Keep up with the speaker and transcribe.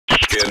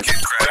Kidd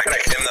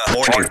Kraddick in the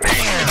morning.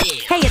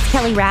 Hey, it's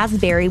Kellie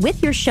Rasberry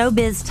with your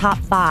Showbiz Top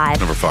 5.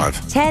 Number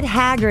 5. Ted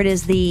Haggard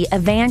is the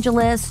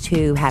evangelist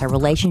who had a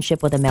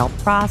relationship with a male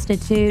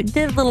prostitute,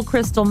 did a little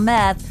crystal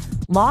meth,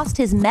 lost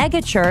his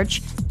mega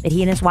church, but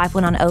he and his wife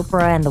went on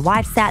Oprah, and the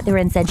wife sat there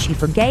and said she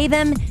forgave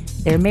him.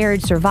 Their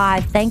marriage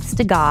survived thanks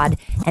to God,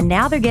 and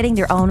now they're getting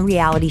their own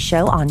reality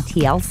show on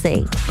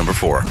TLC. Number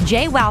 4.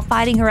 J-Woww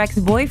fighting her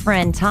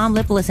ex-boyfriend, Tom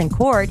Lipolis, in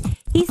court.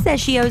 He says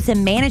she owes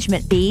him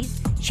management fees.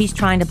 She's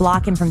trying to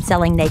block him from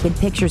selling naked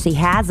pictures he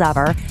has of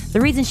her. The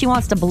reason she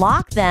wants to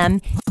block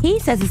them, he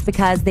says, is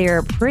because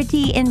they're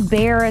pretty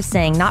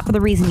embarrassing, not for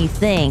the reason you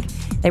think.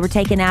 They were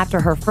taken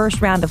after her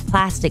first round of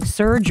plastic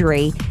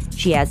surgery.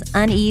 She has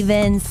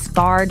uneven,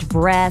 scarred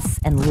breasts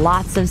and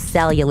lots of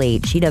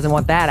cellulite. She doesn't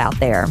want that out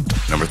there.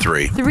 Number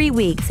 3. 3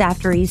 weeks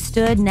after he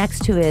stood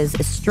next to his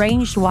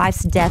estranged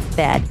wife's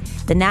deathbed,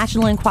 the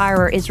National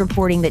Enquirer is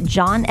reporting that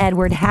John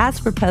Edward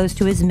has proposed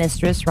to his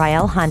mistress,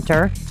 Rielle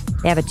Hunter.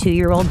 They have a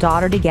 2-year-old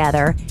daughter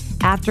together.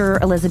 After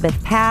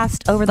Elizabeth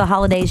passed over the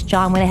holidays,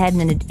 John went ahead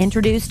and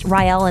introduced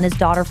Rielle and his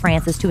daughter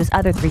Frances to his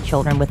other 3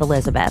 children with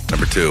Elizabeth.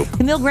 Number 2.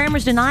 Cammille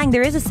Grammer's denying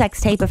there is a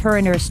sex tape of her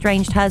and her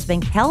estranged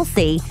husband,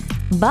 Kelsey.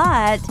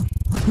 But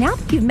now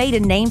that you've made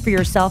a name for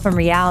yourself in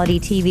reality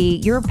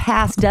TV, your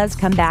past does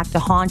come back to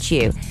haunt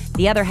you.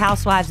 The other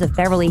housewives of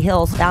Beverly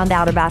Hills found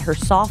out about her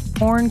soft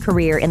porn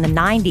career in the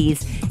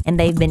 90s, and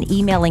they've been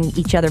emailing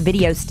each other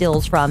video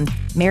stills from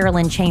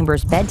Marilyn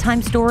Chambers'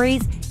 bedtime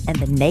stories and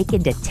The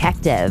Naked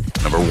Detective.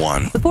 Number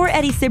 1. Before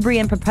Eddie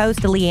Cibrian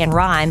proposed to LeAnn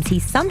Rimes, he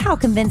somehow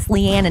convinced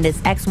LeAnn and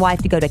his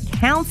ex-wife to go to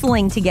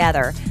counseling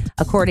together.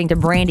 According to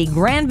Brandi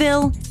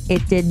Granville,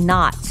 it did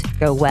not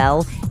go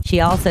well.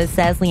 She also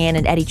says LeAnn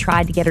and Eddie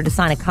tried to get her to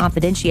sign a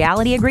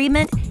confidentiality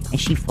agreement, and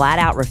she flat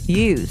out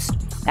refused.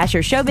 That's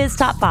your Showbiz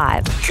Top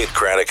 5. Kidd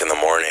Kraddick in the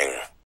morning.